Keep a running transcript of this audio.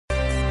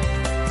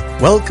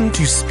Welcome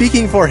to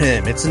Speaking for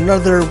Him. It's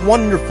another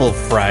wonderful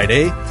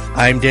Friday.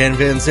 I'm Dan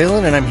Van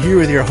Zalen, and I'm here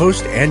with your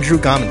host, Andrew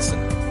Gommenson.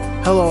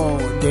 Hello,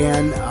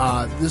 Dan.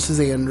 This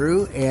is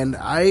Andrew, and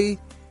I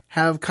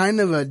have kind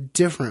of a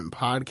different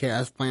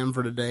podcast planned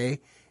for today.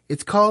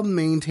 It's called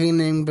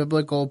Maintaining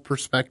Biblical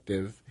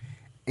Perspective,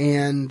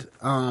 and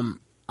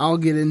I'll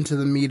get into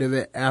the meat of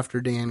it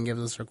after Dan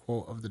gives us a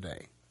quote of the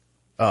day.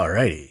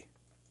 Alrighty.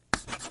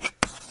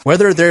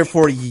 Whether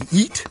therefore ye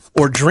eat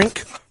or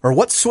drink or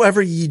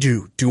whatsoever ye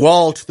do, do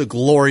all to the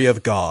glory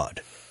of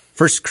God.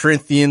 1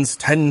 Corinthians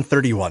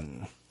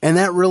 10:31. And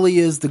that really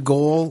is the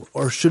goal,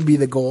 or should be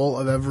the goal,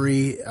 of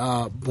every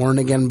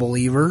born-again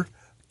believer,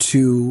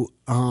 to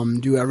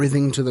do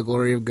everything to the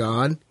glory of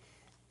God.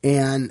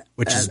 And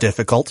Which is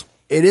difficult.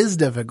 It is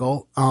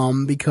difficult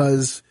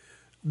because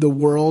the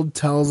world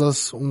tells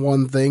us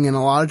one thing, and a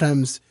lot of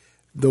times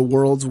the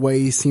world's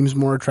way seems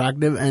more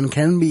attractive and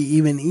can be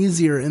even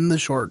easier in the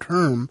short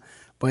term,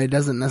 but it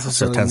doesn't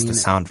necessarily tends mean to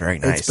sound very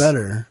nice. It's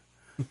better.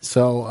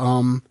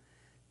 So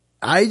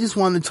I just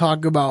want to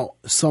talk about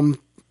some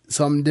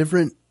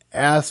different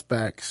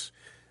aspects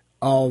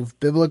of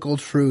biblical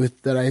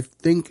truth that I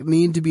think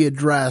need to be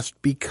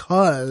addressed,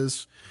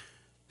 because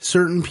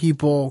certain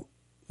people,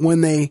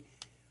 when they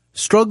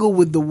struggle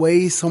with the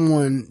way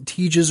someone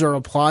teaches or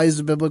applies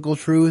the biblical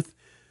truth,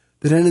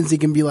 the tendency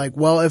can be like,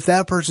 well, if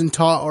that person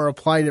taught or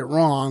applied it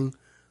wrong,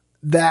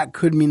 that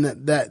could mean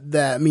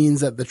that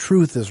means that the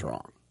truth is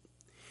wrong.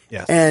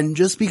 Yes. And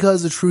just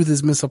because the truth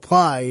is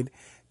misapplied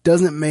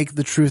doesn't make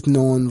the truth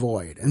null and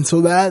void. And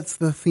so that's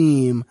the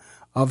theme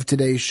of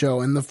today's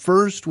show. And the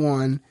first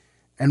one,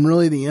 and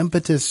really the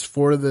impetus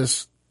for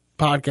this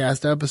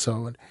podcast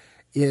episode,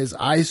 is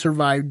I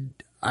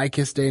survived I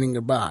Kissed Dating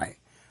Goodbye.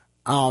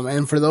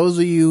 And for those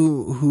of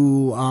you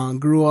who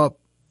grew up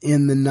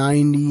in the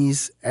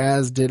 90s,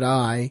 as did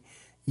I,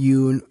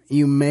 you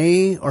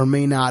may or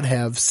may not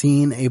have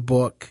seen a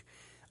book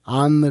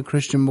on the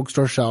Christian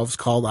bookstore shelves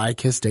called I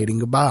Kissed Dating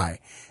Goodbye.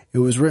 It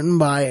was written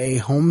by a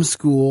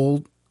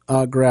homeschool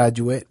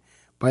graduate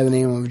by the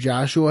name of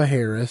Joshua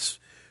Harris,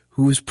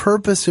 whose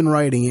purpose in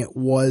writing it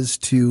was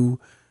to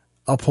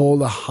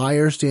uphold a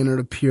higher standard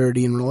of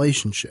purity in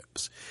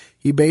relationships.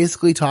 He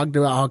basically talked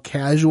about how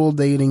casual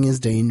dating is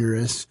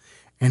dangerous,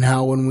 and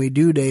how when we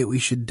do date, we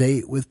should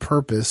date with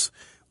purpose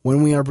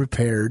when we are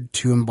prepared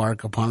to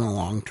embark upon a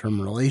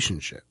long-term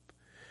relationship.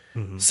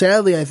 Mm-hmm.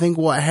 Sadly, I think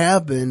what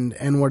happened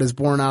and what is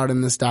borne out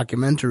in this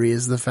documentary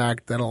is the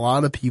fact that a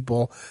lot of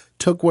people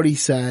took what he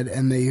said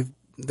and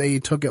they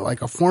took it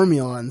like a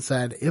formula and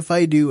said, if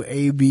I do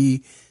A,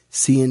 B,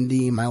 C, and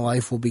D, my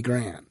life will be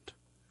grand.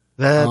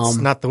 That's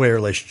not the way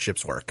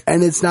relationships work.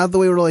 And it's not the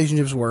way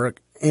relationships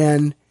work.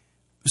 And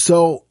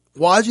so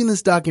watching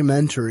this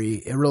documentary,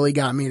 it really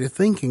got me to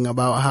thinking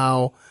about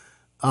how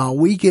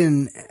we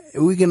can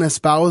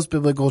espouse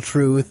biblical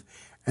truth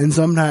and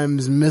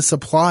sometimes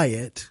misapply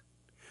it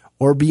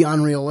or be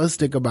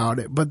unrealistic about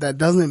it, but that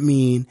doesn't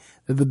mean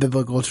that the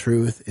biblical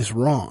truth is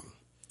wrong.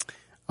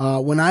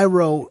 When I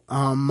wrote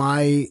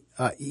my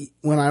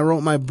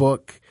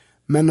book,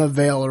 Men of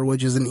Valor,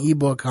 which is an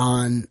ebook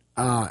on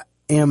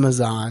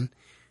Amazon,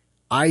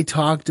 I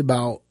talked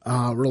about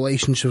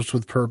relationships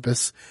with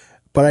purpose,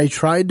 but I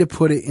tried to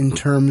put it in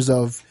terms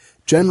of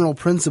general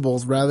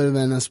principles rather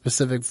than a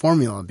specific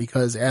formula,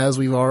 because as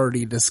we've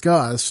already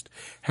discussed,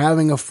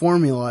 having a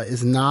formula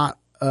is not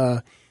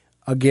a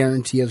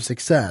guarantee of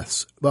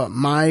success. But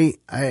my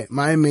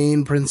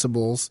main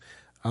principles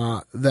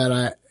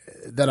that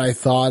I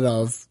thought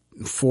of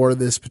for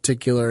this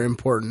particular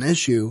important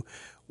issue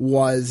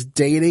was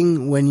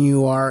dating when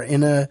you are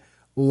in a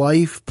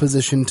life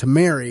position to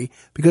marry,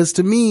 because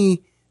to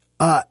me,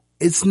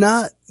 it's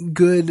not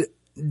good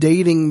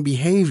dating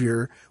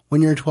behavior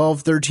when you're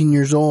 12, 13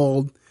 years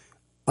old,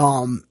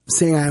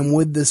 saying I'm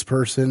with this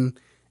person,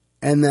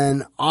 and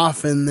then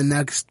often the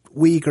next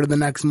week or the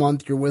next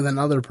month you're with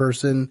another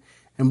person,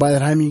 and by the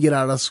time you get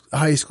out of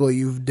high school,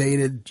 you've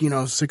dated,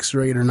 6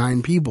 or 8 or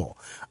 9 people.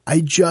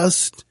 I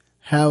just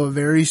have a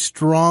very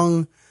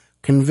strong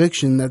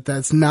conviction that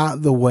that's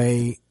not the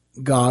way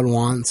God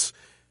wants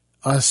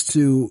us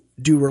to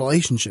do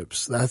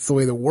relationships. That's the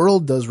way the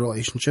world does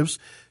relationships,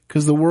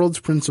 because the world's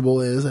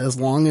principle is, as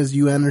long as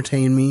you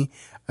entertain me,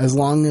 as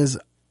long as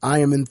I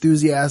am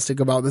enthusiastic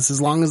about this,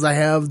 as long as I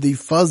have the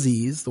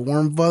fuzzies, the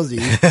warm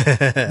fuzzies,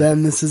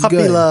 then this is Puppy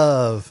good.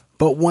 love.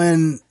 But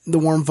when the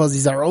warm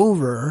fuzzies are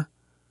over,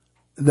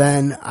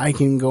 then I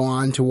can go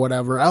on to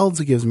whatever else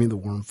gives me the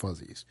warm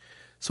fuzzies.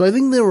 So I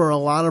think there were a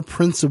lot of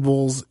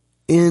principles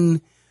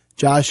in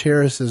Josh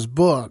Harris's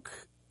book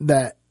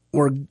that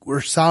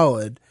were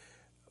solid.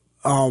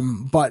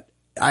 But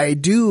I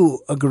do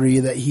agree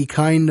that he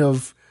kind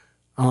of,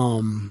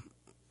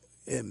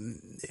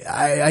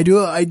 I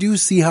do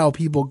see how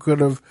people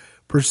could have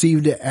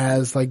perceived it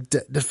as like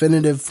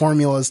definitive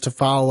formulas to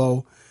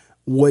follow,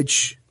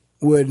 which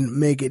would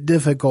make it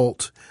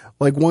difficult.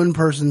 Like one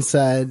person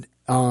said,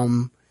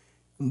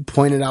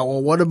 pointed out,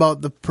 well, what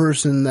about the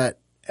person that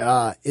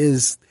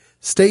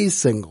stays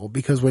single?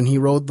 Because when he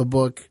wrote the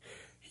book,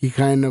 he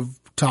kind of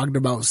talked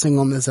about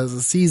singleness as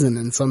a season,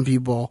 and some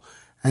people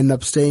end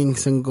up staying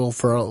single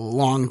for a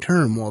long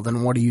term. Well,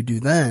 then what do you do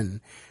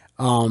then?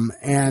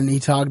 And he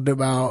talked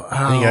about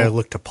how, You gotta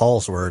look to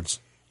Paul's words.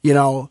 he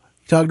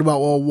talked about,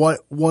 well,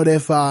 what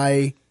if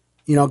I,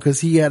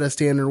 cause he had a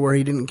standard where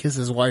he didn't kiss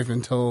his wife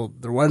until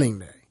their wedding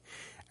day.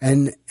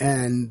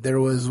 And there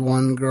was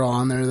one girl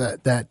on there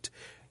that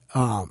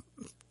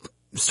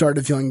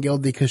started feeling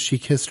guilty because she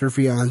kissed her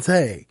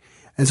fiance.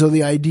 And so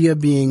the idea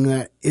being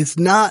that it's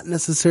not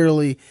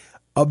necessarily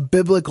a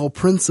biblical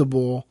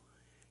principle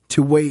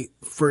to wait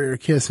for your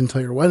kiss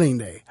until your wedding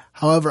day.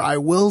 However, I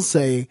will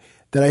say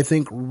that I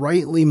think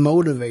rightly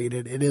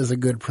motivated, it is a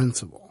good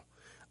principle.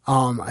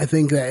 I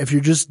think that if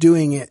you're just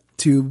doing it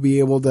to be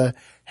able to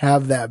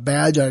have that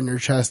badge on your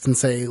chest and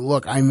say,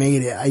 look, I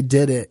made it, I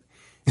did it,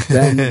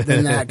 then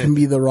that can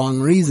be the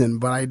wrong reason.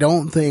 But I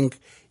don't think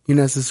you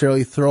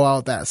necessarily throw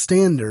out that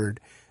standard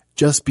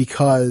just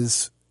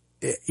because,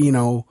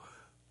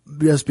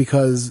 just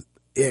because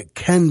it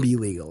can be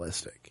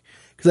legalistic.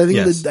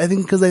 Because I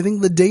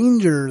think the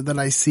danger that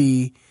I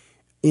see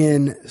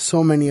in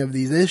so many of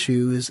these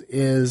issues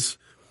is,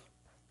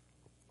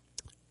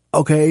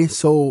 okay,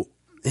 so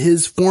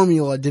his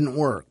formula didn't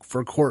work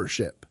for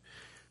courtship.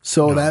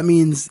 So that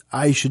means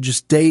I should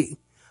just date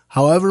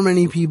however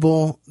many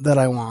people that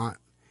I want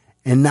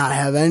and not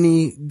have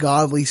any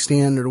godly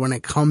standard when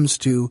it comes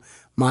to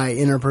my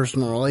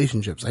interpersonal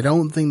relationships. I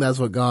don't think that's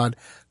what God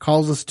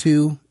calls us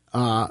to.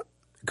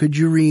 Could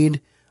you read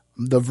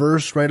the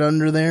verse right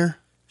under there?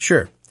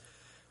 Sure.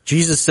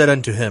 Jesus said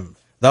unto him,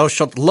 Thou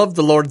shalt love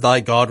the Lord thy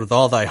God with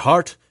all thy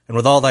heart, and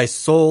with all thy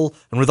soul,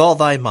 and with all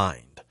thy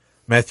mind.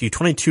 Matthew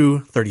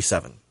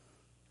 22:37.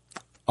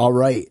 All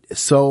right.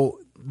 So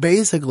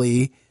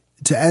basically,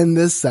 to end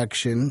this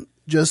section,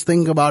 just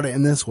think about it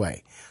in this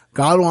way.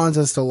 God wants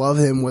us to love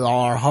him with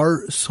all our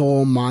heart,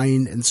 soul,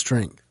 mind, and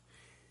strength.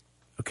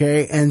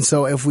 Okay? And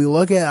so if we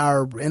look at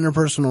our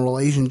interpersonal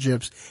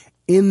relationships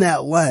in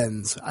that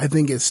lens, I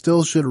think it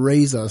still should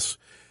raise us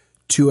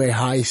to a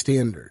high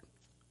standard.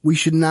 We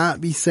should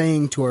not be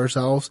saying to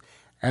ourselves,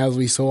 as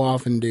we so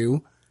often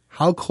do,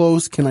 how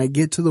close can I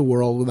get to the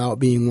world without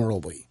being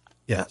worldly?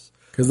 Yes.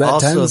 Because that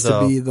tends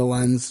to be the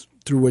lens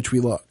through which we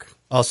look.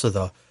 Also,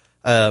 though,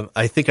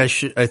 I think I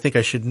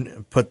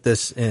should put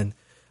this in.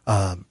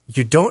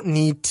 You don't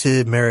need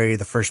to marry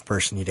the first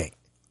person you date.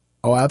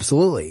 Oh,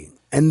 absolutely.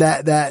 And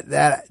that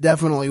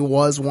definitely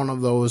was one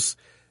of those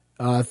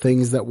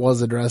things that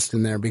was addressed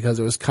in there, because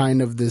it was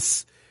kind of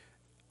this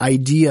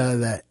idea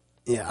that,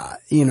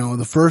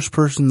 the first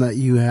person that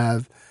you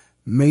have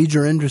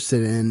major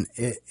interested in,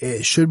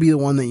 it should be the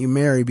one that you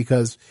marry,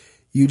 because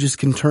you just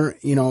can turn,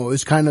 it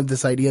was kind of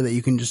this idea that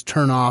you can just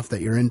turn off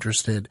that you're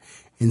interested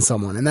in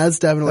someone. And that's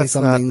definitely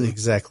something not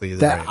exactly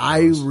that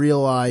I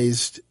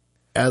realized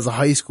as a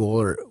high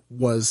schooler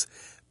was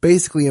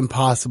basically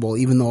impossible,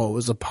 even though it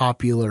was a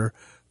popular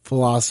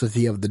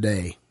philosophy of the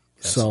day.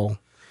 Yes. So,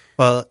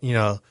 well,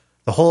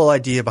 the whole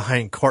idea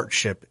behind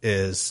courtship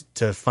is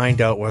to find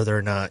out whether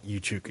or not you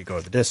two could go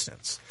the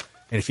distance.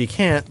 And if you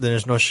can't, then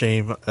there's no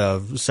shame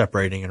of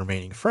separating and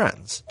remaining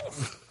friends.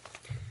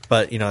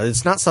 But,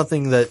 it's not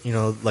something that,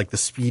 like the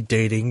speed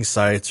dating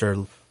sites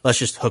or let's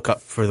just hook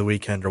up for the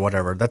weekend or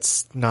whatever.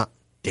 That's not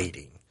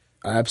dating.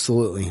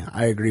 Absolutely.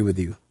 I agree with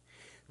you.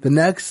 The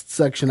next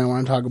section I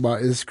want to talk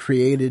about is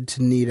created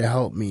to need a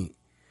helpmeet.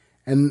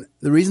 And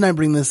the reason I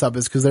bring this up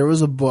is because there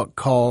was a book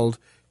called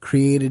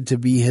Created to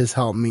Be His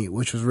Helpmeet,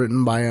 which was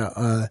written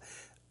by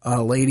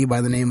a lady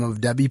by the name of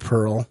Debbie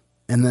Pearl.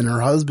 And then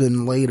her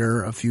husband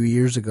later, a few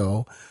years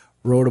ago,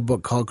 wrote a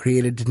book called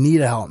Created to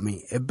Need a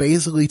Helpmeet. It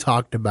basically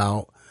talked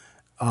about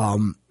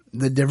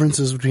the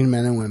differences between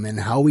men and women,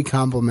 how we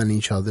complement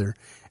each other,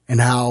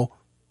 and how,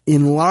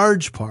 in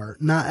large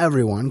part, not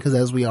everyone, because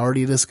as we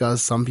already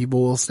discussed, some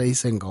people will stay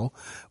single,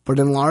 but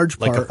in large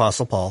part, like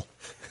Apostle Paul,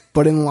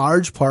 but in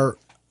large part,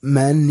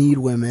 men need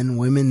women,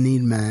 women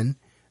need men.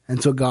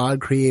 And so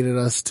God created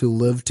us to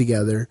live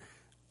together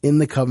in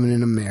the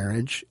covenant of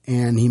marriage,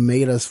 and he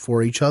made us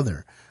for each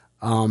other.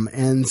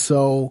 And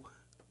so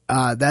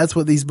that's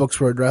what these books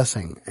were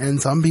addressing.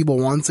 And some people,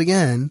 once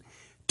again,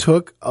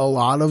 took a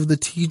lot of the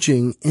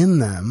teaching in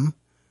them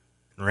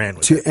and ran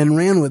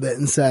with it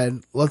and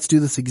said, let's do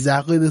this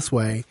exactly this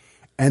way.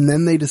 And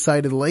then they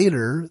decided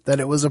later that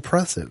it was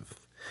oppressive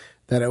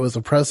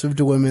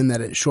to women,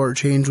 that it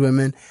shortchanged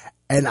women.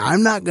 And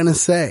I'm not going to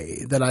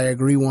say that I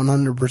agree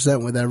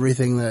 100% with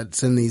everything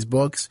that's in these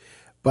books,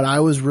 but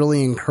I was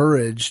really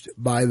encouraged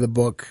by the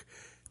book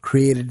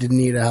Created to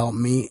Need a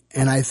Helpmeet.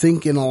 And I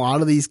think in a lot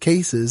of these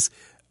cases,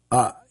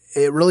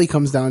 it really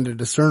comes down to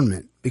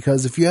discernment,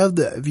 because if you have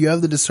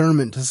the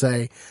discernment to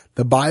say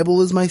the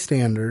Bible is my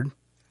standard,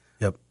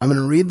 yep, I'm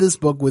going to read this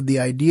book with the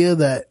idea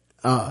that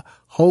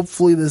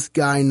hopefully this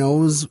guy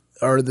knows,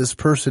 or this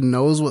person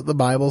knows what the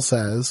Bible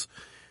says,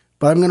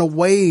 but I'm going to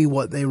weigh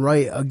what they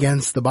write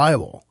against the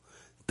Bible.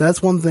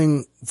 That's one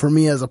thing for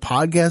me as a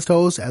podcast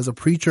host, as a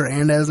preacher,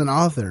 and as an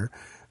author.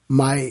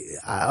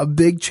 A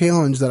big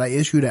challenge that I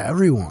issue to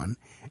everyone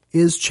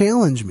is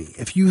challenge me.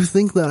 If you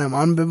think that I'm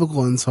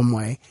unbiblical in some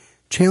way,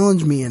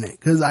 challenge me in it,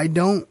 because I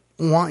don't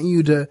want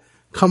you to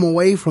come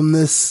away from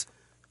this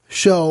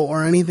show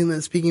or anything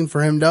that Speaking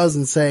for Him does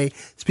and say,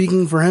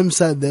 Speaking for Him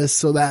said this,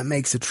 so that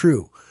makes it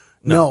true.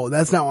 No,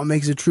 that's not what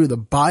makes it true.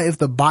 If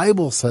the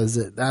Bible says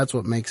it, that's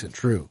what makes it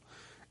true.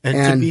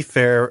 And to be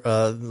fair,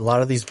 a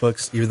lot of these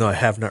books, even though I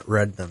have not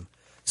read them,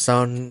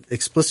 sound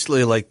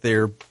explicitly like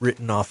they're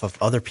written off of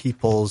other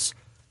people's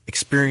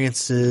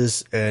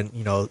experiences, and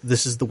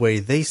this is the way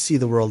they see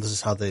the world, this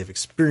is how they've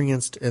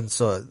experienced, and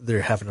so they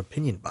have an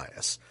opinion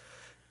bias.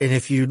 And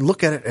if you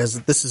look at it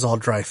as this is all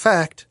dry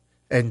fact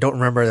and don't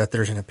remember that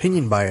there's an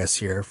opinion bias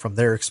here from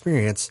their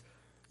experience,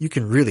 you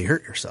can really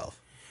hurt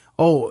yourself.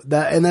 Oh,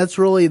 that's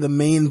really the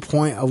main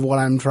point of what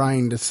I'm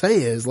trying to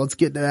say is, let's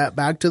get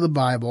back to the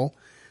Bible.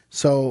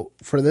 So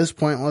for this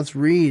point, let's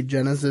read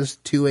Genesis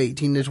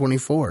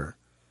 2:18-24.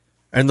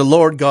 And the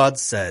Lord God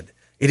said,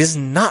 "It is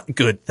not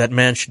good that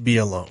man should be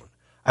alone.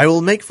 I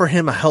will make for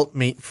him a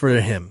helpmate for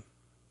him."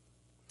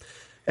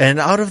 And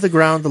out of the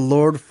ground the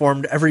Lord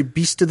formed every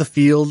beast of the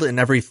field and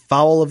every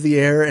fowl of the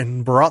air,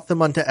 and brought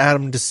them unto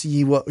Adam to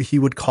see what he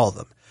would call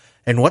them.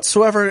 And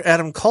whatsoever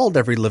Adam called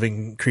every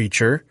living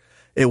creature,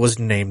 it was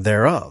named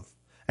thereof.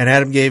 And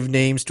Adam gave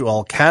names to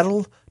all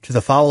cattle, to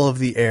the fowl of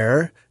the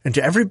air, and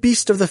to every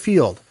beast of the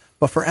field.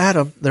 But for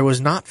Adam there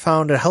was not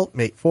found a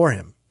helpmate for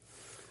him.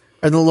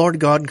 And the Lord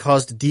God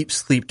caused a deep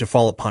sleep to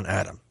fall upon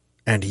Adam,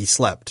 and he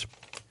slept.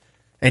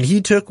 And he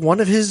took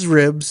one of his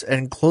ribs,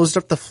 and closed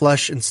up the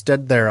flesh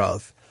instead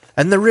thereof.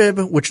 And the rib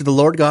which the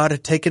Lord God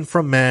had taken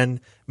from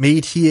man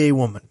made he a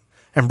woman,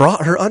 and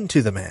brought her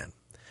unto the man.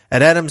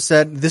 And Adam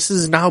said, This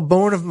is now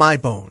bone of my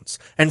bones,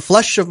 and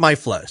flesh of my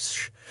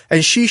flesh.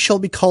 And she shall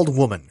be called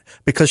woman,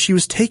 because she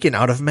was taken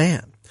out of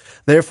man.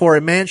 Therefore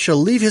a man shall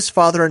leave his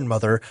father and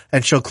mother,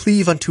 and shall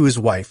cleave unto his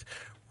wife,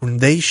 when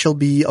they shall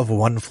be of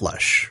one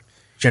flesh.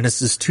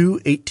 Genesis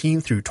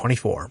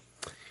 2:18-24.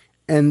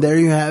 And there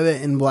you have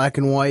it in black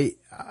and white,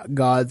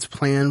 God's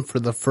plan for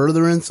the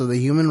furtherance of the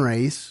human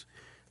race,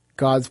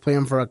 God's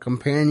plan for a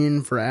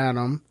companion for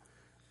Adam.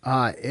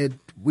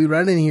 We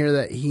read in here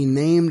that he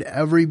named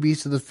every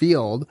beast of the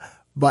field,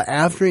 but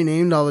after he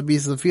named all the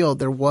beasts of the field,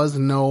 there was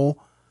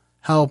no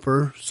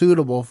helper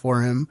suitable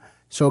for him.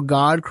 So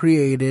God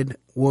created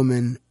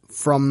woman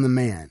from the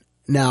man.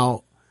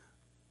 Now,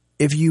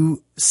 if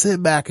you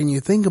sit back and you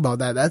think about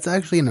that, that's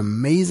actually an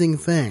amazing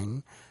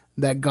thing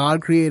that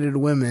God created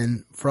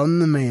women from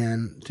the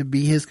man to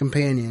be his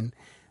companion.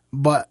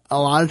 But a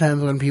lot of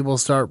times when people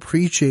start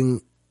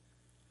preaching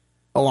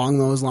along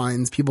those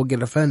lines, people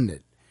get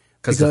offended.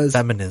 Because of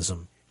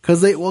feminism.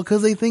 Because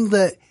they think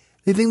that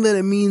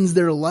it means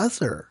they're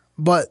lesser.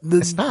 But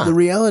the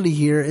reality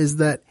here is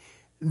that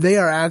they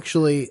are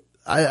actually,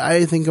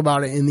 I think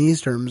about it in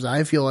these terms,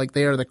 I feel like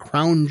they are the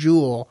crown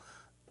jewel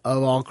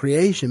of all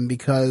creation,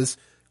 because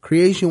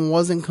creation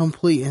wasn't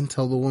complete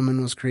until the woman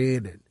was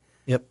created.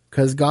 Yep.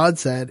 Because God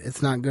said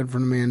it's not good for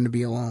the man to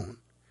be alone.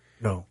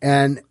 No.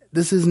 And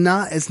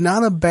it's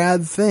not a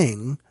bad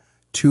thing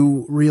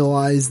to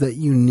realize that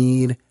you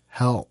need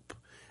help.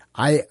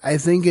 I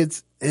think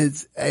it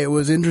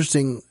was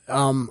interesting.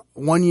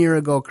 1 year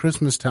ago,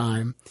 Christmas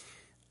time,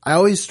 I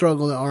always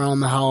struggle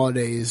around the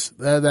holidays.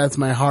 That's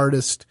my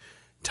hardest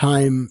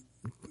time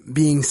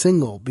being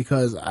single,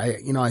 because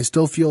I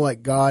still feel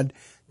like God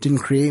didn't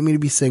create me to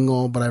be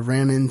single, but I've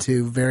ran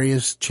into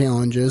various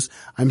challenges.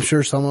 I'm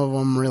sure some of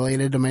them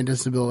related to my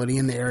disability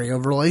in the area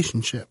of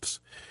relationships.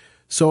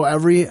 So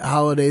every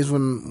holidays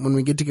when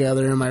we get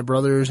together and my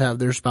brothers have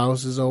their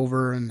spouses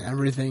over and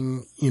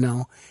everything,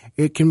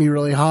 it can be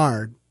really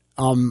hard.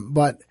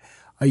 But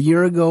a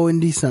year ago in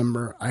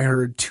December, I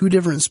heard two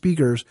different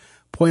speakers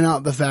point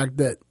out the fact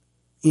that,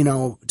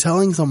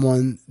 telling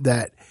someone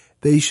that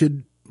they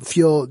should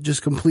feel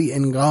just complete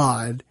in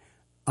God,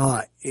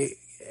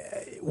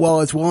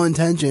 while it's well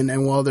intentioned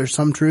and while there's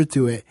some truth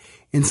to it,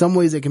 in some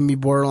ways it can be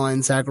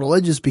borderline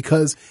sacrilegious,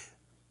 because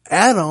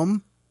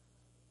Adam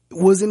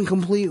was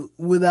incomplete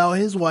without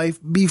his wife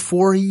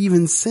before he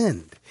even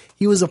sinned.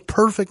 He was a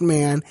perfect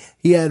man.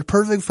 He had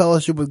perfect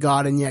fellowship with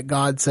God, and yet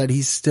God said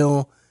he's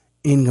still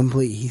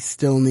incomplete. He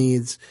still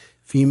needs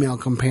female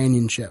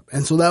companionship.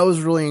 And so that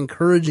was really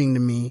encouraging to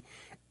me.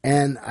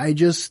 And I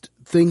just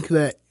think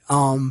that,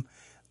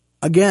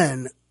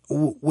 again,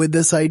 with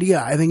this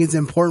idea, I think it's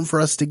important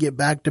for us to get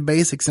back to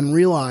basics and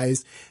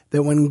realize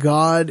that when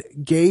God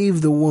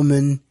gave the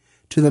woman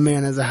to the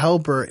man as a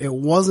helper, it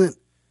wasn't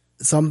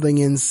something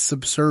in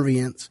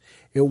subservience.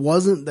 It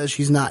wasn't that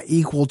she's not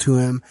equal to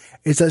him.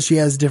 It's that she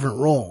has different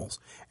roles.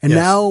 And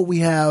now we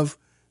have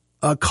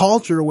a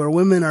culture where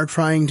women are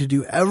trying to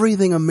do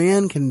everything a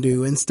man can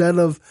do instead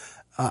of,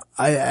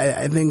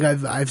 I think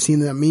I've seen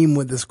that meme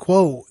with this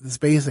quote, this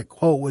basic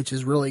quote, which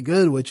is really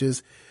good, which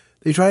is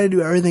they try to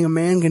do everything a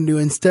man can do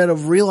instead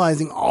of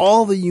realizing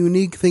all the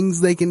unique things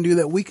they can do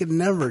that we could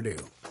never do.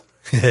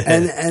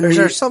 And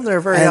there's some that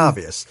are very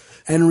obvious.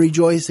 And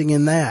rejoicing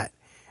in that.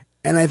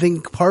 And I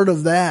think part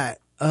of that,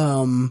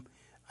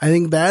 I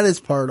think that is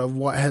part of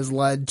what has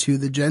led to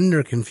the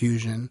gender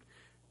confusion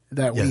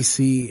that we Yes.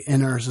 see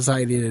in our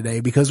society today.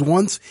 Because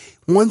once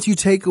you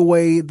take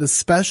away the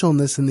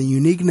specialness and the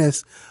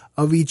uniqueness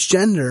of each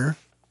gender,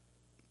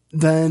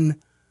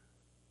 then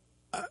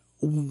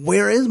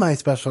where is my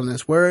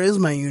specialness? Where is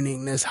my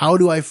uniqueness? How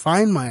do I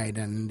find my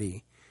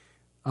identity?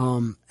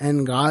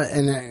 And God,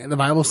 and the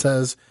Bible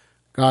says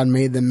God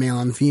made them male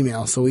and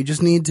female. So we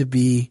just need to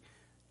be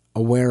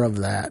aware of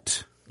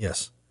that.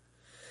 Yes.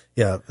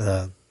 Yeah.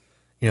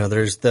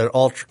 There's the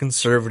ultra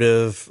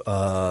conservative,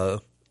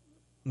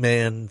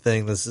 man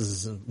thing. This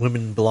is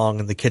women belong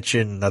in the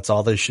kitchen. That's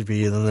all they should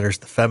be. And then there's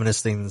the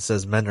feminist thing that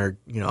says men are,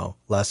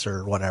 lesser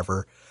or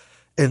whatever.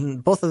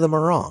 And both of them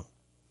are wrong.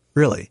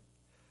 Really.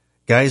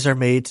 Guys are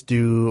made to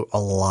do a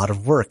lot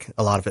of work,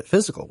 a lot of it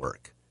physical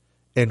work.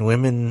 And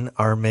women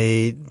are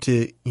made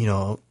to,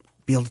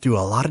 be able to do a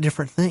lot of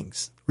different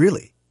things.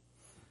 Really.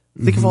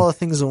 Think of all the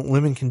things that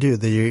women can do.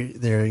 They're,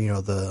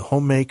 the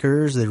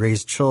homemakers, they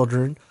raise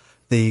children,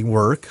 they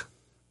work,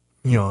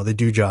 they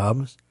do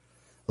jobs.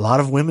 A lot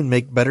of women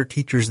make better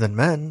teachers than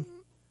men.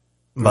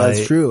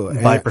 That's true.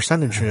 By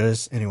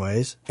percentages,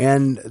 anyways.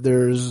 And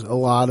there's a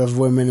lot of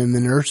women in the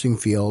nursing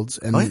fields.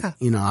 And,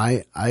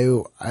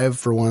 I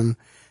for one,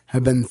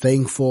 have been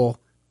thankful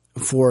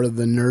for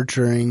the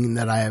nurturing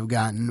that I have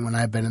gotten when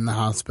I've been in the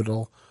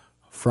hospital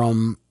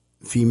from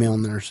female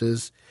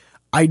nurses.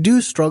 I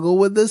do struggle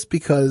with this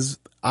because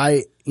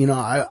I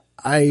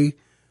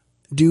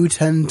do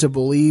tend to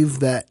believe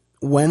that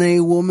when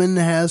a woman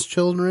has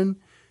children,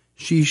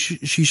 she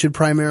should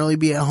primarily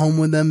be at home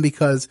with them,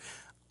 because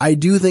I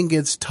do think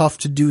it's tough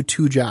to do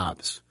two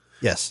jobs.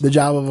 Yes. The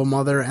job of a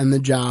mother and the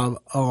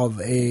job of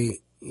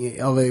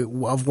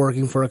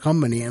working for a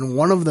company, and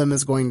one of them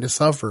is going to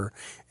suffer.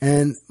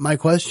 And my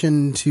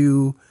question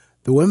to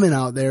the women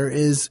out there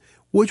is,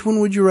 which one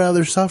would you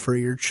rather suffer,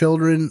 your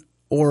children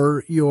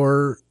or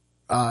your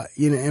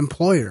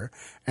employer?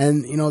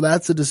 And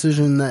that's a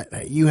decision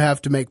that you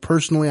have to make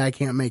personally. I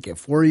can't make it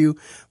for you,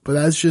 but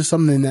that's just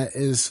something that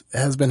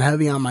has been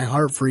heavy on my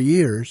heart for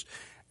years.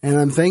 And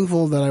I'm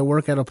thankful that I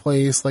work at a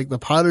place like the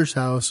Potter's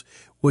House,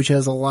 which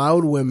has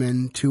allowed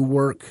women to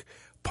work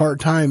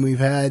part-time. We've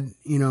had,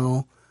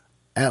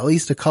 at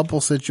least a couple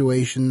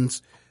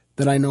situations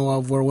that I know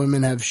of where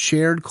women have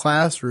shared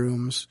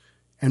classrooms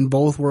and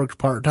both worked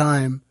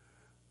part-time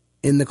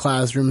in the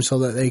classroom so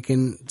that they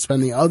can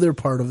spend the other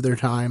part of their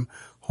time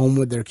home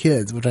with their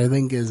kids, which I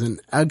think is an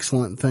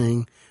excellent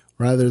thing,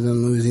 rather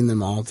than losing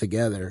them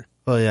altogether.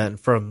 Well, yeah, and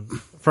from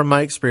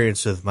my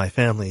experience with my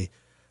family,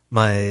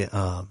 my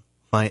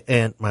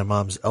aunt, my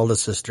mom's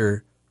eldest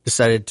sister,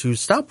 decided to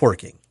stop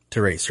working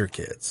to raise her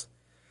kids.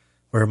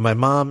 Where my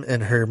mom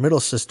and her middle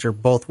sister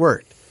both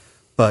worked,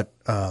 but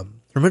her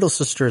middle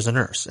sister is a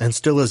nurse and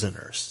still is a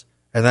nurse,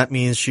 and that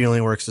means she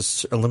only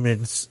works a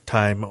limited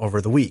time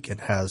over the week and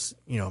has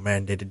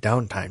mandated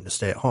downtime to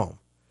stay at home.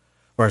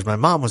 Whereas my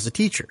mom was a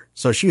teacher,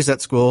 so she was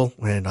at school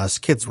when us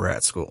kids were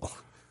at school.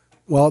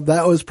 Well,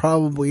 that was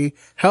probably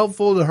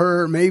helpful to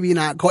her, maybe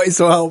not quite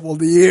so helpful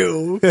to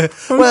you.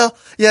 Well,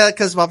 yeah,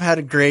 because mom had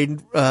to grade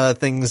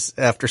things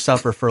after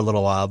supper for a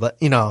little while, but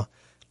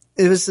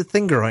it was a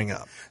thing growing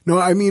up. No,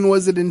 I mean,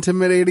 was it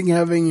intimidating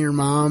having your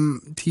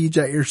mom teach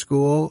at your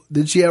school?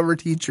 Did she ever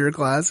teach your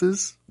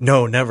classes?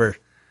 No, never.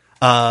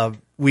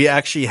 We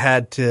actually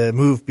had to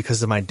move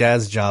because of my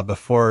dad's job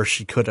before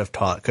she could have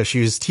taught, because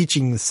she was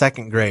teaching the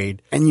second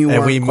grade, and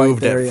we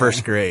moved at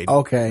first grade.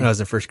 Okay, when I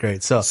was in first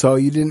grade, so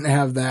you didn't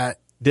have that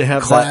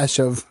clash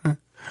of.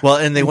 Well,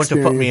 and they went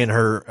to put me in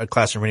her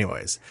classroom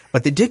anyways,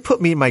 but they did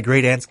put me in my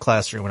great aunt's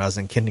classroom when I was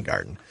in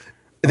kindergarten.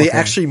 They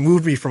actually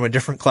moved me from a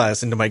different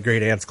class into my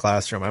great aunt's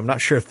classroom. I'm not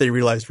sure if they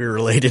realized we were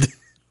related.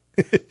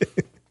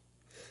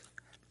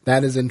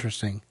 That is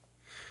interesting.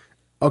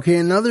 Okay,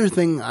 another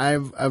thing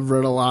I've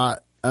read a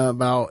lot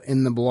about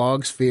in the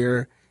blog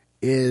sphere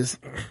is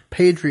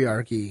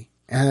patriarchy,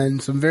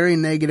 and some very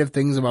negative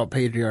things about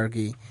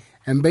patriarchy.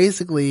 And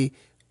basically,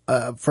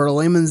 for a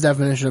layman's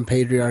definition of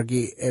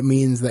patriarchy, it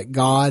means that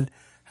God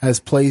has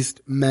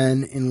placed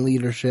men in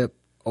leadership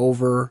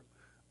over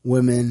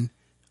women,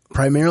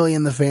 primarily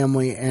in the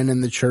family and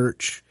in the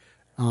church.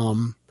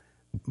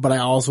 But I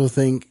also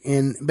think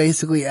in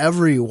basically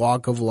every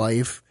walk of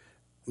life,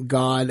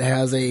 God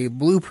has a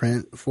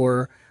blueprint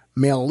for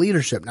male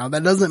leadership. Now,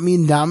 that doesn't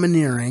mean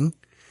domineering.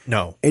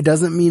 No. It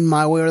doesn't mean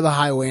my way or the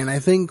highway. And I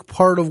think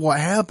part of what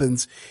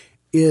happens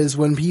is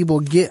when people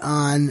get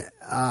on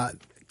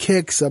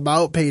kicks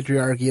about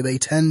patriarchy,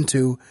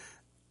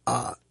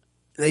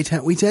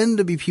 we tend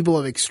to be people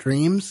of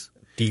extremes.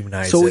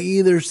 Demonize so it. We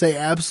either say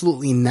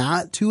absolutely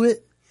not to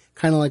it,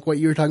 kind of like what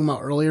you were talking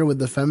about earlier with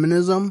the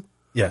feminism.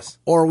 Yes.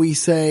 Or we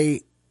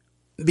say,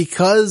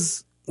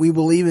 because we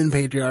believe in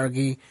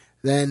patriarchy,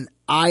 then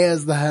I,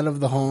 as the head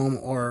of the home,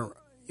 or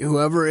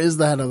whoever is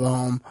the head of the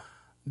home,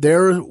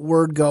 their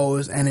word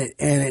goes, and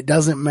it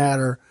doesn't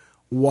matter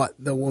what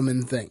the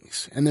woman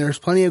thinks. And there's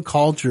plenty of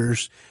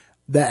cultures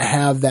that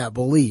have that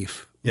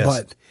belief. Yes.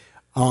 But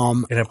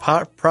In a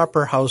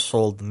proper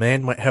household, the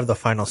man might have the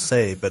final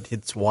say, but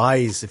it's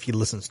wise if he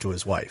listens to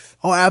his wife.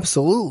 Oh,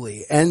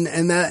 absolutely. And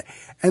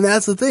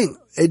that's the thing.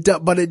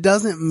 But it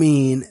doesn't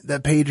mean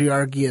that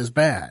patriarchy is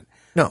bad.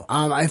 No.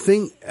 I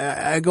think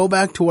I go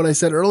back to what I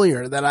said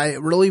earlier, that I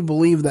really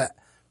believe that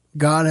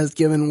God has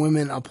given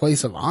women a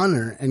place of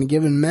honor and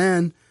given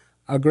men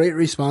a great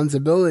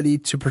responsibility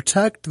to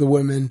protect the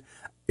women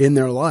in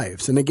their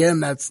lives. And again,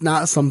 that's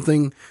not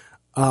something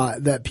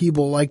that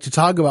people like to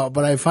talk about,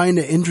 but I find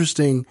it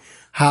interesting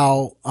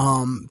how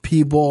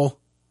people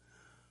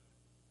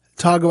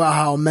talk about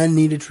how men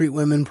need to treat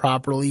women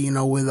properly, you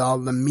know, with all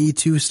the Me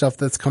Too stuff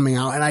that's coming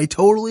out. And I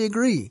totally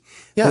agree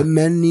that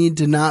men need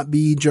to not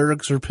be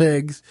jerks or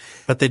pigs.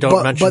 But they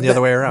don't mention the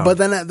other way around. But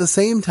then at the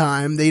same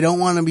time, they don't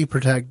want to be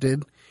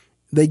protected.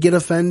 They get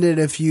offended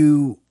if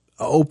you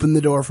open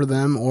the door for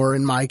them, or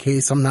in my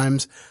case,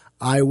 sometimes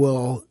I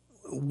will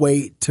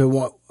wait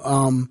to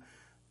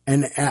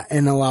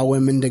and allow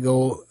women to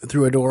go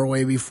through a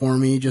doorway before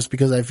me, just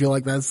because I feel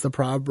like that's the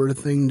proper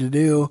thing to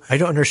do. I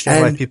don't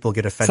understand why people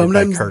get offended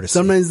by courtesy.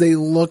 Sometimes they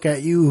look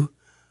at you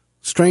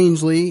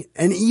strangely,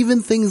 and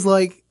even things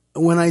like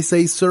when I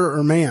say sir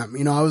or ma'am,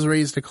 you know, I was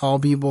raised to call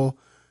people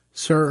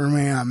sir or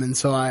ma'am, and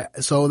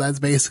so that's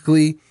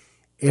basically,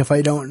 if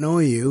I don't know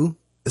you,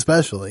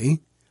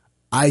 especially,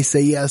 I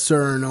say yes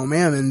sir or no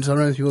ma'am, and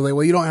sometimes people say,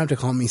 well, you don't have to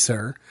call me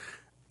sir.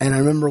 And I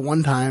remember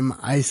one time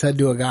I said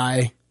to a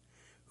guy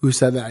who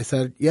said that, I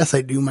said, yes,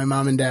 I do. My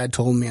mom and dad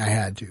told me I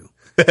had to.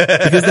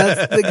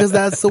 because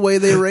that's the way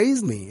they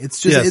raised me.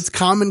 It's just, it's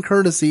common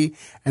courtesy.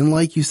 And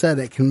like you said,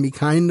 it can be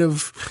kind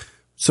of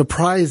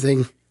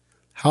surprising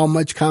how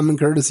much common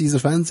courtesy is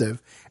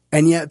offensive.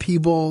 And yet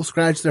people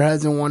scratch their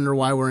heads and wonder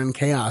why we're in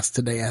chaos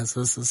today as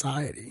a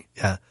society.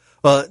 Yeah.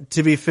 Well,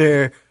 to be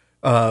fair,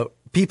 I'm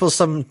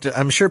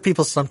sure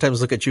people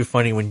sometimes look at you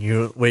funny when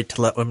you wait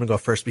to let women go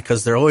first,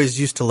 because they're always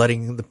used to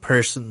letting the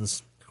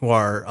persons who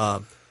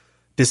are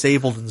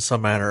disabled in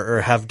some manner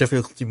or have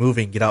difficulty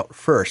moving get out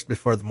first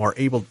before the more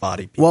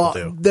able-bodied people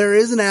do. Well, there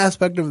is an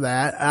aspect of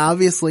that.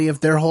 Obviously, if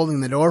they're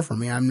holding the door for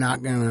me, I'm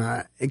not going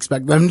to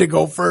expect them to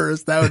go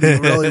first. That would be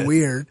really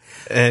weird.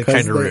 And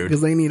kind of rude.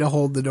 Because they need to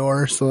hold the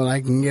door so that I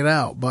can get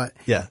out. But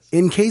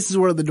in cases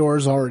where the door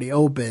is already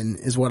open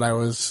is what I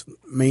was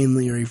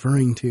mainly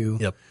referring to.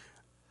 Yep.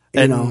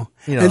 You know,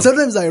 and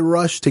sometimes I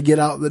rush to get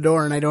out the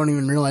door and I don't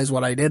even realize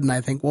what I did. And I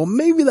think, well,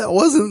 maybe that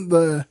wasn't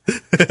the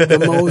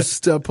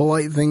most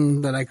polite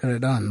thing that I could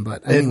have done.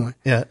 But anyway.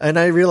 And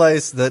I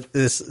realize that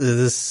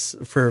this,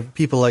 for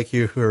people like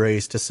you who are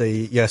raised to say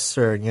yes,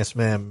 sir, and yes,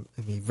 ma'am,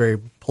 and be very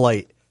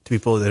polite to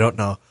people they don't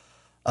know.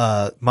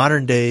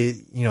 Modern day,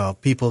 you know,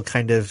 people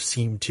kind of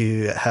seem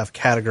to have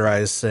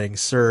categorized saying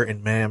sir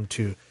and ma'am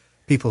to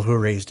people who are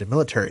raised in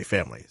military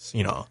families,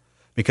 you know,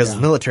 because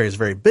the military is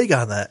very big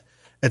on that.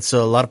 And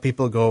so a lot of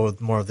people go with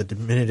more of the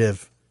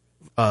diminutive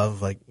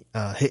of like,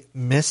 hey,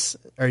 miss,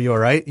 are you all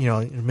right? You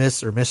know,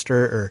 miss or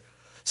mister or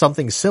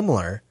something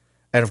similar.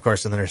 And of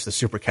course, then there's the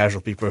super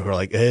casual people who are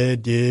like, hey,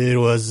 dude,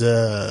 what's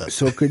up?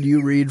 So could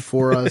you read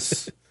for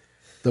us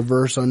the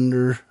verse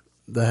under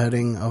the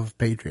heading of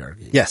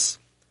patriarchy? Yes.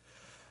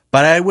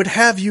 But I would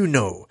have you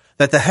know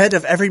that the head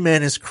of every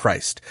man is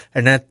Christ,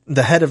 and that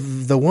the head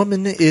of the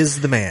woman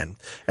is the man,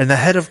 and the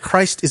head of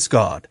Christ is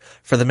God.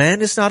 For the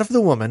man is not of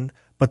the woman,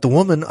 but the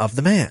woman of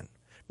the man.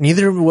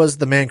 Neither was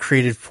the man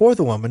created for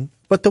the woman,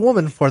 but the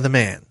woman for the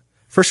man.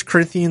 1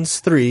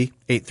 Corinthians 3,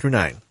 8 through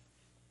 9.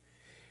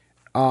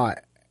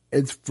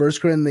 It's 1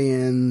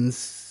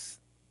 Corinthians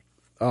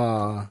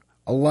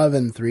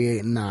 11, 3, 8,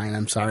 and 9.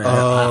 I'm sorry.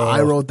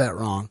 I wrote that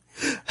wrong.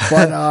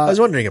 But I was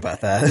wondering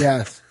about that.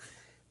 Yes.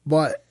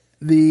 But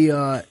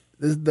the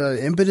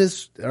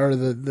impetus or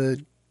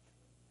the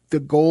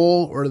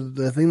goal or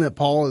the thing that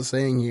Paul is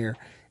saying here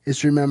is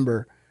to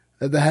remember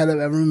that the head of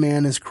every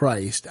man is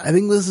Christ. I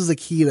think this is a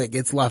key that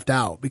gets left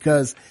out,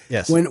 because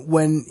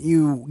when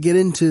you get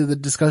into the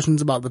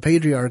discussions about the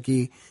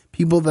patriarchy,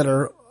 people that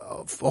are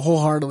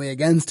wholeheartedly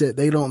against it,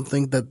 they don't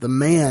think that the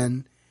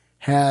man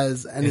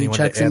has any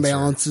checks and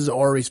balances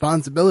or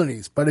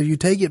responsibilities. But if you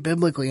take it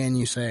biblically and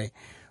you say,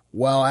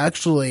 well,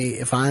 actually,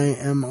 if I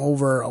am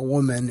over a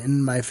woman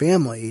in my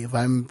family, if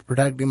I'm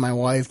protecting my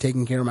wife,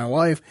 taking care of my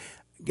wife,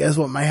 guess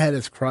what? My head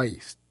is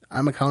Christ.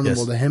 I'm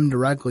accountable to him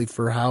directly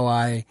for how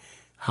I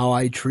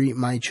treat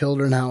my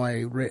children, how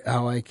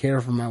I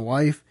care for my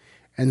wife.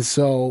 And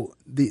so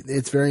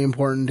it's very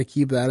important to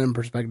keep that in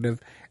perspective.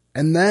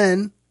 And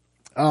then,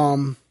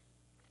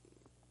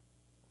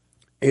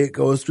 it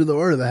goes through the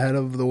order. The head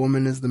of the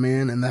woman is the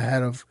man, and the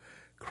head of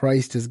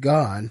Christ is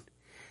God.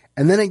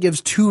 And then it gives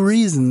two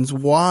reasons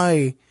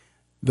why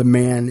the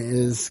man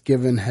is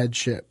given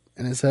headship.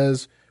 And it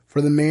says, for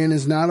the man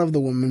is not of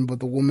the woman, but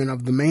the woman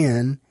of the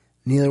man.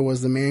 Neither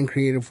was the man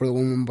created for the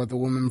woman, but the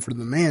woman for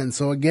the man.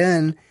 So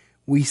again,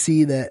 we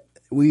see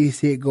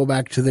it go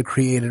back to the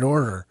created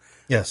order.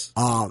 Yes.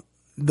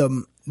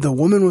 The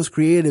woman was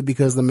created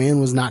because the man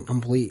was not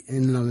complete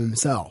in and of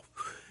himself.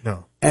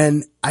 No.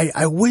 And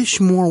I wish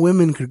more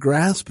women could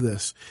grasp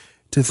this,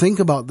 to think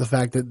about the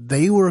fact that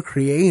they were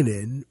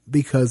created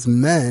because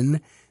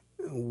men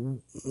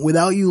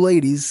without you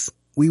ladies,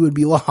 we would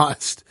be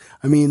lost.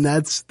 I mean,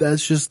 that's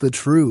just the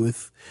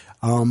truth.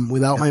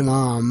 Without my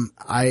mom,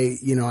 I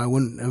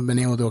wouldn't have been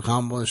able to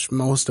accomplish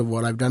most of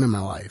what I've done in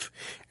my life.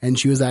 And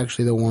she was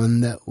actually the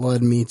one that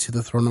led me to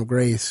the throne of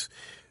grace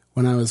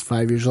when I was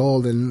 5 years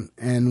old and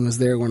was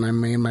there when I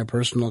made my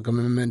personal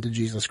commitment to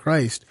Jesus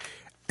Christ.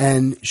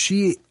 And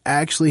she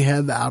actually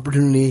had the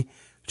opportunity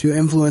to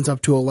influence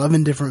up to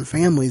 11 different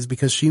families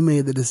because she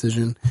made the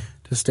decision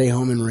to stay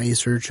home and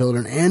raise her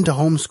children and to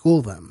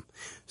homeschool them.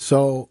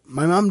 So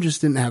my mom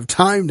just didn't have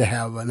time to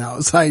have an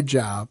outside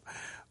job,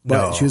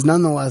 but she was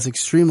nonetheless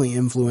extremely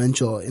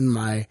influential in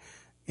my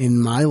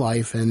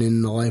life and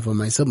in the life of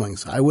my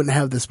siblings. I wouldn't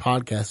have this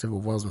podcast if it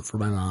wasn't for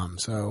my mom.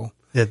 So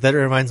yeah, that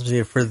reminds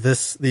me for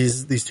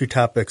these two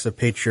topics of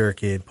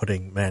patriarchy and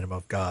putting man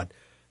above God.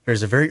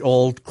 There's a very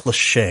old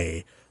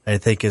cliche that I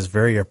think is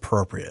very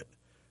appropriate.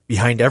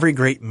 Behind every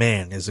great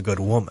man is a good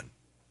woman.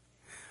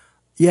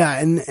 Yeah,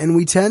 and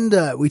we tend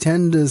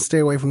to stay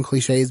away from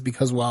cliches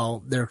because,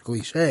 well, they're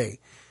cliche.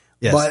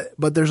 Yes.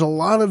 But there's a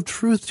lot of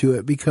truth to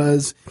it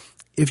because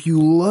if you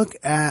look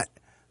at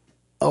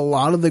a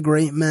lot of the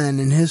great men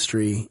in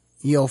history,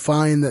 you'll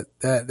find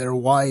that their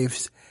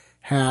wives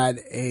had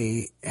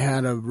a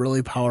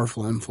really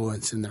powerful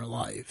influence in their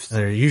lives.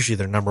 They're usually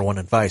their number one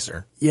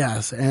advisor.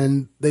 Yes,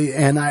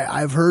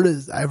 I've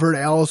heard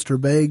Alistair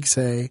Begg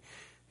say,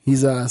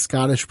 he's a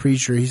Scottish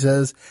preacher. He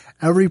says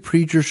every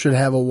preacher should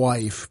have a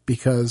wife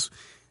because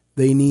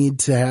they need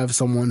to have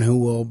someone who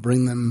will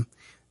bring them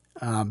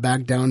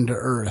back down to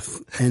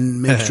earth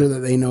and make sure that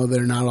they know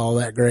they're not all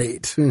that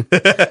great.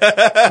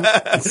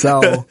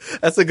 So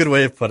that's a good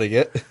way of putting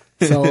it.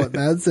 So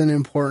that's an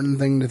important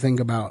thing to think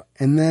about.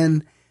 And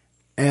then,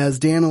 as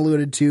Dan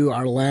alluded to,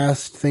 our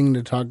last thing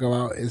to talk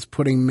about is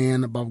putting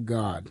man above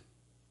God.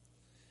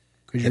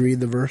 Could you read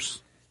the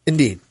verse?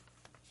 Indeed.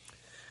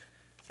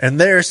 And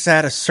there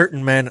sat a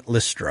certain man at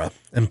Lystra,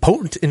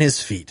 impotent in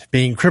his feet,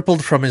 being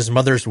crippled from his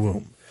mother's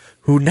womb,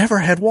 who never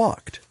had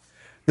walked.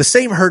 The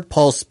same heard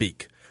Paul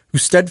speak, who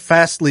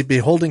steadfastly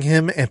beholding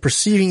him and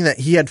perceiving that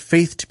he had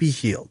faith to be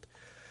healed,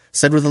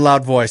 said with a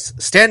loud voice,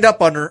 Stand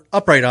up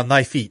upright on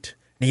thy feet.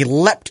 And he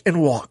leapt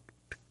and walked.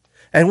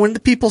 And when the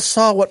people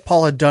saw what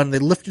Paul had done, they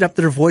lifted up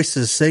their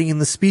voices, saying in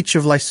the speech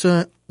of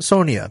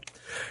Lycaonia,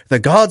 The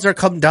gods are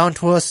come down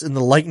to us in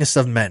the likeness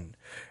of men.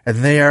 And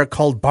they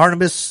called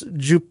Barnabas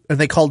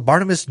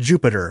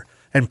Jupiter,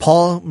 and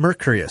Paul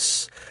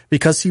Mercurius,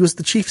 because he was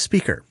the chief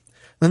speaker.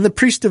 Then the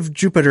priest of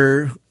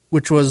Jupiter,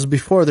 which was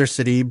before their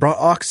city, brought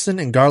oxen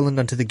and garland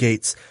unto the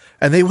gates,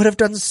 and they would have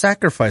done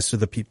sacrifice to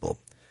the people.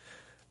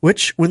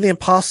 Which, when the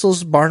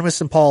apostles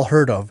Barnabas and Paul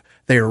heard of,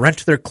 they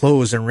rent their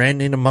clothes and ran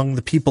in among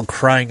the people,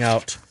 crying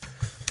out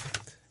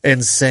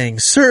and saying,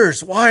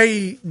 Sirs,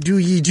 why do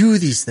ye do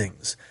these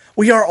things?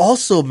 We are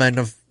also men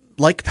of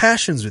like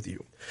passions with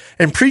you,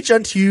 and preach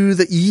unto you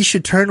that ye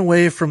should turn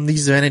away from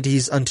these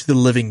vanities unto the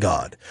living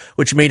God,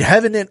 which made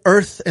heaven and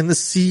earth and the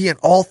sea and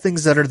all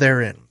things that are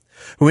therein,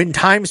 who in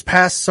times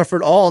past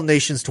suffered all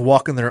nations to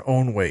walk in their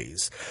own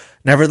ways.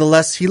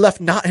 Nevertheless, he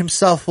left not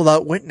himself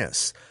without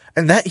witness,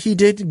 and that he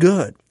did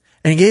good,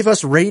 and gave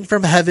us rain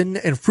from heaven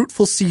and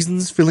fruitful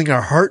seasons, filling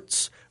our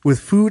hearts with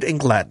food and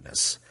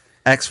gladness.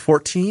 Acts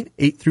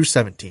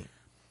 14:8-17.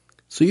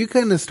 So you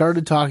kind of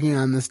started talking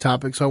on this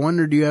topic, so I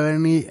wonder, do you have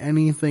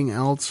anything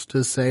else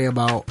to say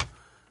about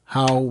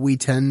how we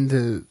tend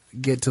to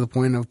get to the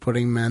point of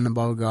putting men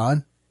above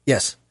God?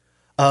 Yes.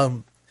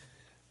 Going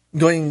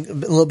a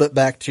little bit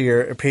back to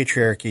your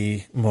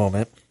patriarchy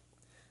moment,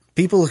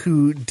 people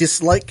who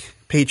dislike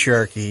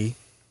patriarchy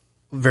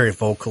very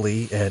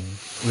vocally and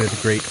with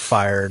great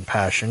fire and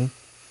passion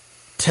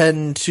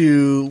tend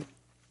to,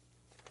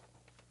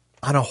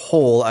 on a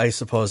whole, I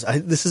suppose,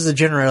 this is a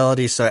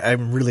generality, so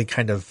I'm really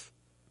kind of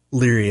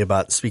leery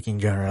about speaking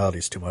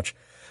generalities too much,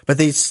 but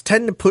they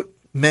tend to put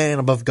man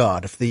above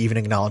God if they even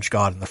acknowledge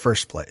God in the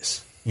first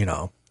place, you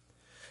know.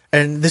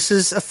 And this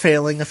is a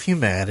failing of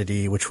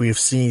humanity, which we have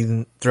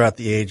seen throughout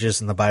the ages,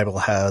 and the Bible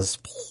has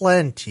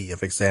plenty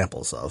of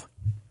examples of.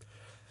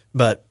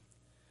 But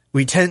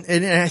we tend,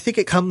 and I think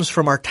it comes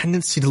from our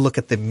tendency to look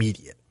at the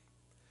immediate,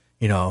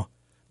 you know,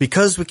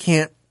 because we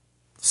can't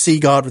see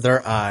God with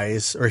our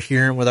eyes or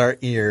hear him with our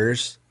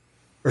ears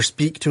or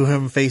speak to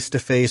him face to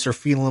face or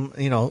feel him,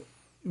 you know,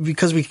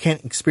 because we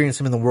can't experience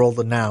him in the world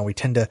of now, we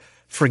tend to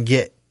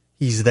forget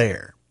he's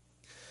there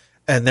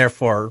and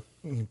therefore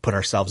put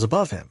ourselves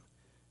above him.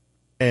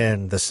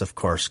 And this, of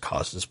course,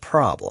 causes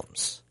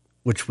problems,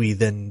 which we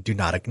then do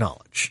not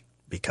acknowledge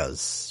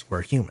because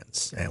we're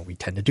humans and we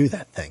tend to do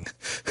that thing.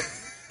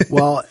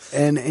 Well,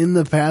 and in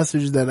the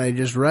passage that I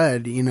just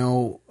read, you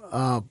know,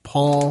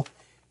 Paul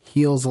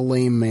heals a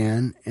lame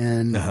man,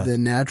 and the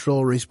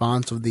natural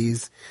response of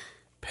these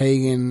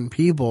pagan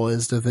people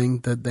is to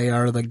think that they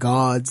are the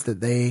gods that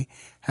they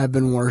have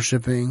been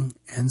worshiping,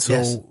 and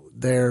so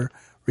their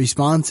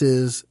response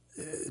is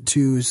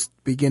to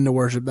begin to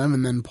worship them,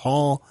 and then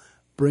Paul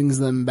brings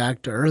them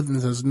back to earth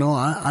and says, no,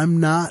 I'm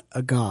not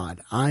a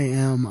god. I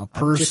am a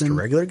person. I'm just a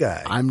regular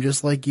guy. I'm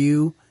just like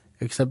you.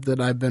 except that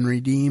I've been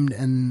redeemed,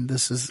 and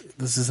this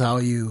is how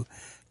you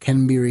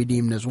can be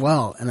redeemed as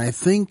well. And I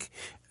think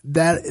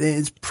that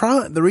is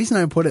the reason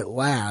I put it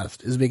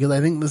last is because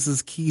I think this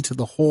is key to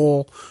the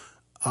whole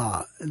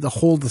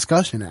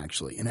discussion,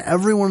 actually. And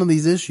every one of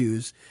these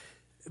issues,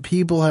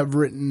 people have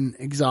written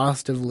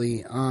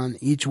exhaustively on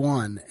each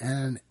one.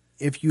 And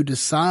if you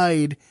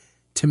decide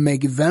to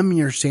make them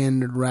your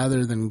standard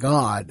rather than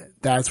God,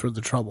 that's where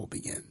the trouble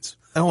begins.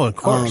 Oh, of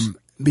course.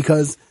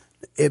 Because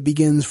it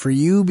begins for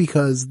you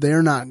because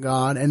they're not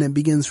God, and it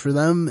begins for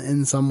them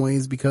in some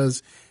ways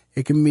because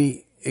it can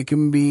be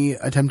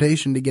a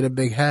temptation to get a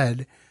big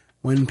head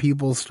when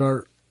people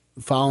start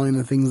following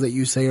the things that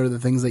you say or the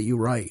things that you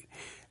write.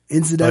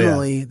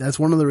 Incidentally, that's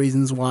one of the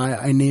reasons why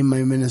I named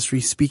my ministry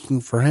Speaking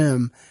for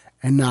Him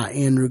and not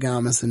Andrew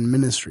Gomison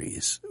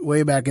Ministries.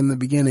 Way back in the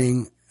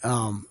beginning,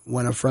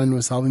 when a friend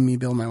was helping me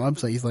build my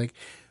website, he's like,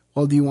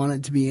 well, do you want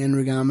it to be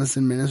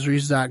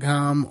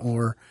AndrewGomisonMinistries.com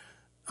or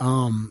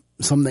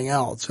something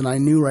else? And I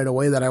knew right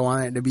away that I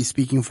wanted it to be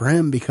Speaking for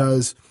Him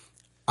because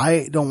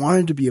I don't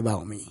want it to be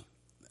about me.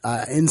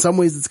 In some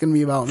ways, it's going to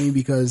be about me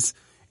because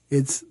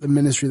it's the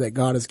ministry that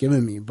God has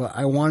given me, but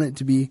I want it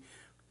to be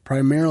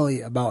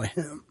primarily about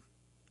Him.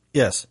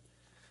 Yes.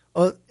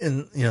 Well,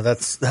 and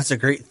that's a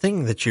great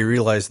thing that you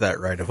realize that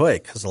right away,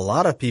 because a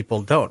lot of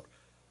people don't.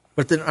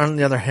 But then on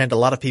the other hand, a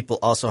lot of people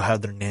also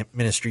have their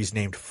ministries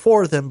named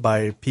for them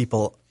by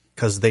people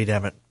because they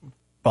haven't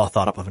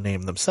thought up of a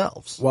name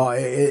themselves. Well,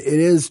 it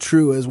is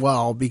true as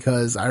well,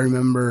 because I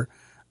remember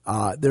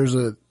there's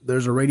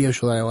a radio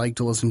show that I like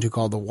to listen to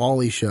called The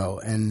Wally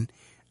Show, and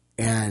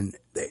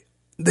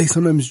they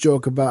sometimes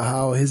joke about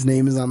how his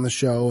name is on the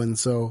show, and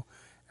so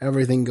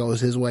everything goes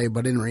his way.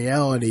 But in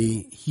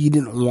reality, he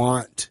didn't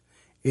want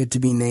it to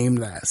be named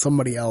that.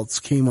 Somebody else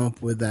came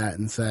up with that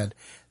and said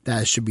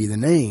that should be the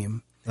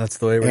name. That's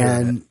the way we're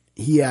doing it.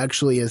 He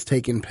actually has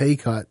taken pay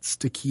cuts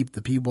to keep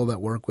the people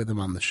that work with him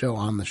on the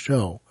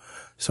show.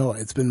 So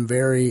it's been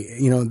very,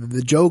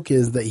 the joke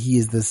is that he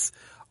is this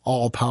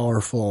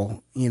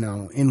all-powerful,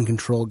 in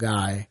control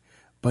guy,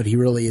 but he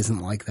really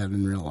isn't like that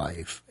in real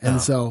life.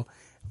 And so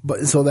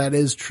that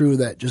is true,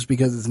 that just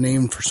because it's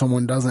named for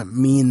someone doesn't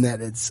mean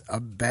that it's a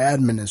bad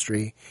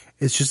ministry.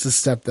 It's just a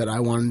step that I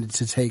wanted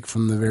to take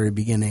from the very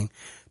beginning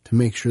to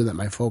make sure that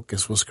my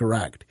focus was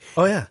correct.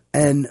 Oh, yeah.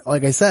 And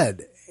like I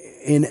said,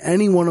 in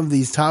any one of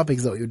these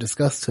topics that we've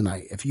discussed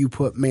tonight, if you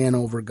put man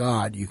over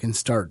God, you can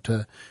start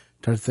to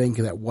think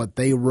that what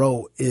they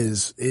wrote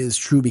is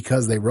true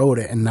because they wrote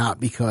it and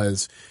not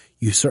because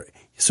you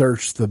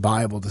searched the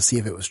Bible to see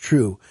if it was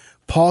true.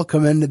 Paul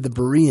commended the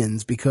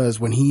Bereans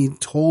because when he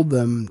told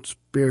them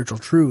spiritual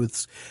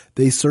truths,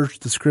 they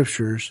searched the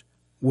scriptures,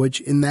 which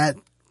in that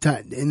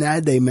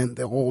day meant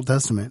the Old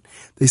Testament.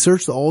 They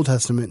searched the Old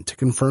Testament to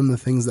confirm the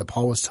things that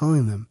Paul was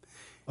telling them.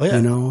 Oh,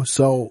 yeah.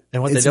 So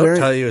and what they don't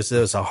tell you is it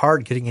was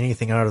hard getting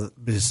anything out of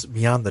this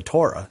beyond the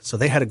Torah. So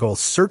they had to go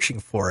searching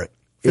for it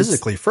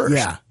physically first.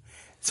 Yeah.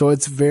 So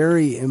it's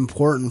very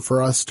important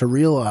for us to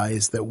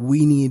realize that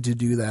we need to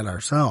do that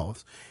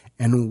ourselves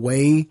and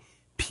weigh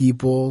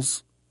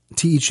people's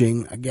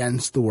teaching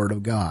against the Word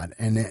of God.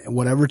 And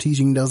whatever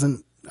teaching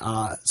doesn't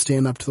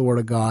stand up to the Word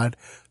of God,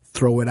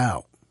 throw it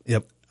out.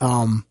 Yep.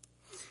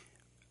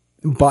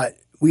 But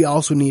we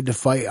also need to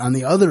fight on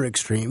the other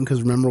extreme,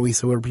 because remember we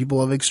said we're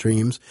people of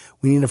extremes.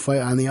 We need to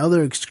fight on the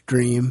other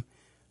extreme,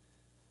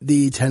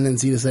 the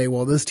tendency to say,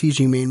 well, this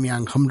teaching made me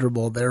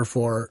uncomfortable,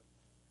 therefore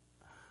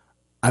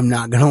I'm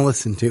not going to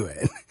listen to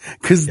it.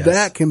 Because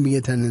that can be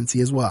a tendency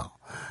as well.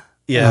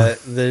 Yeah,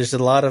 there's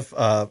a lot of,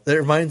 that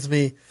reminds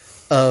me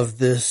of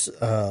this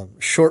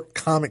short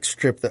comic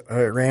strip that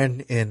ran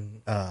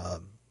in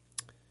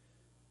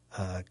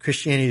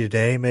Christianity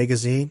Today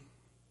magazine,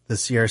 the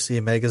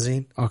CRC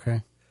magazine.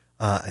 Okay.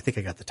 I think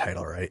I got the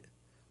title right.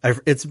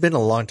 It's been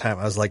a long time.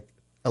 I was like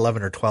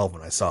 11 or 12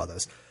 when I saw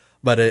this.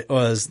 But it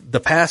was the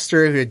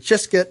pastor who had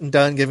just gotten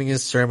done giving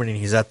his sermon, and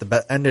he's at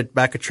the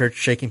back of church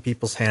shaking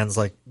people's hands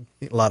like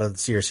a lot of the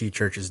CRC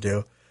churches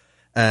do.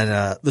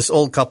 And this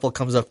old couple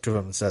comes up to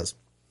him and says,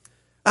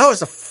 "Oh,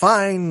 it's a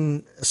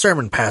fine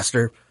sermon,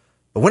 pastor,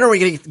 but when are we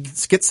going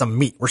to get some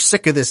meat? We're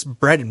sick of this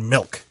bread and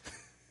milk."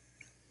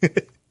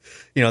 It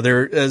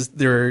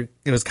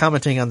was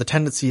commenting on the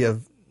tendency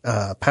of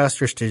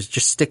pastors to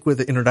just stick with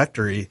the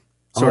introductory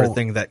sort of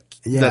thing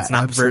that's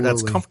not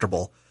that's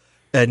comfortable,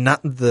 and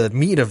not the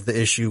meat of the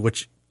issue,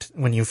 which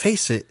when you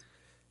face it,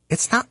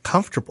 it's not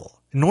comfortable,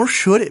 nor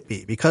should it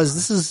be, because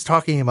this is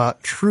talking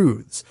about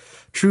truths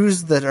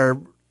that are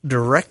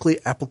directly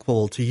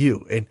applicable to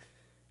you, and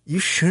you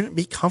shouldn't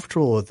be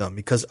comfortable with them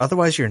because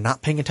otherwise you're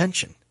not paying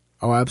attention.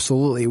 Oh,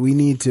 absolutely. We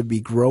need to be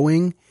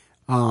growing.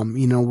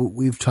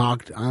 We've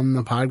talked on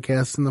the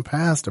podcast in the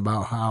past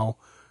about how,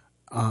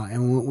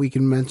 and we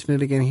can mention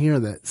it again here,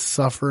 that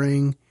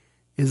suffering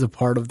is a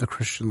part of the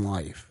Christian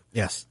life.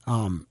 Yes.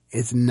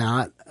 It's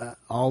not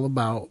all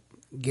about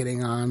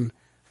getting on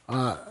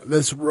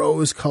this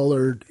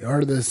rose-colored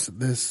or this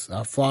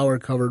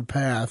flower-covered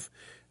path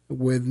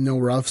with no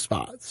rough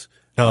spots.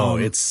 No,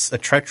 it's a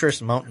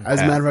treacherous mountain path.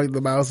 As a matter of fact,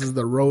 the Bible says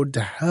the road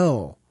to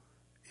hell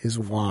is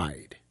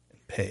wide.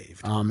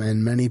 Paved.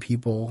 And many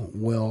people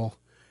will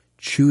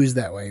choose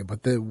that way,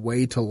 but the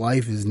way to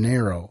life is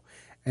narrow,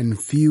 and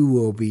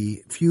few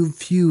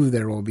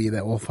there will be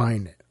that will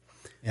find it.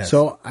 Yes.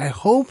 So I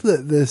hope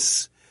that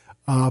this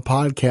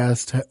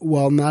podcast,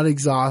 while not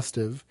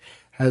exhaustive,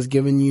 has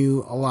given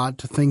you a lot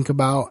to think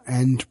about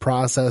and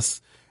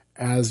process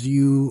as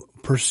you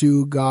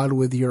pursue God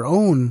with your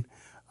own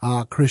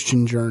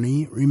Christian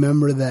journey.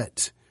 Remember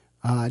that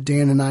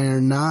Dan and I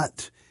are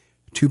not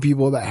two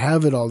people that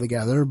have it all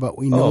together, but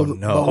we know,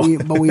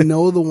 but we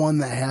know the one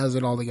that has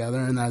it all together,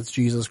 and that's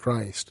Jesus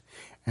Christ.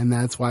 And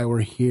that's why we're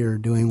here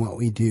doing what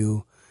we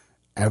do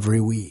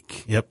every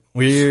week. Yep.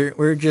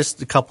 We're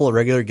just a couple of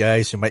regular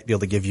guys who might be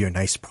able to give you a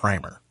nice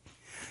primer.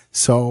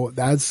 So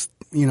that's,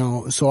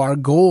 so our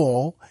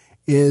goal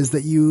is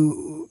that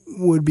you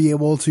would be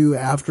able to,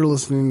 after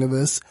listening to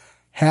this,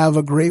 have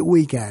a great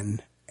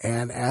weekend.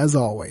 And as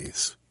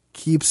always,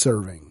 keep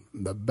serving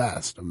the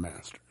best of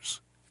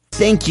masters.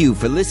 Thank you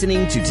for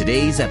listening to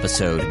today's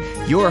episode.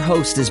 Your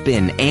host has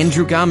been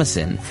Andrew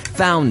Gomison,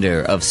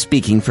 founder of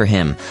Speaking for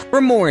Him.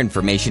 For more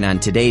information on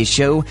today's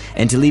show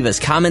and to leave us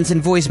comments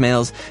and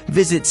voicemails,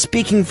 visit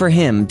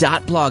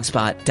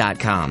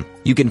speakingforhim.blogspot.com.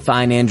 You can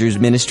find Andrew's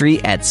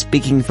ministry at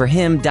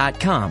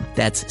speakingforhim.com.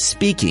 That's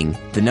speaking,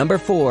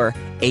 4,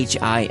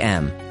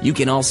 HIM. You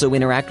can also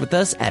interact with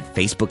us at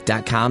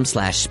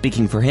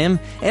facebook.com/speakingforhim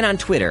and on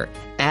Twitter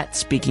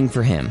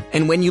 @speakingforhim.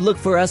 And when you look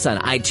for us on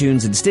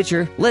iTunes and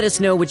Stitcher, let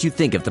us know what you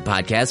think of the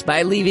podcast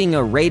by leaving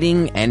a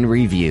rating and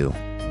review.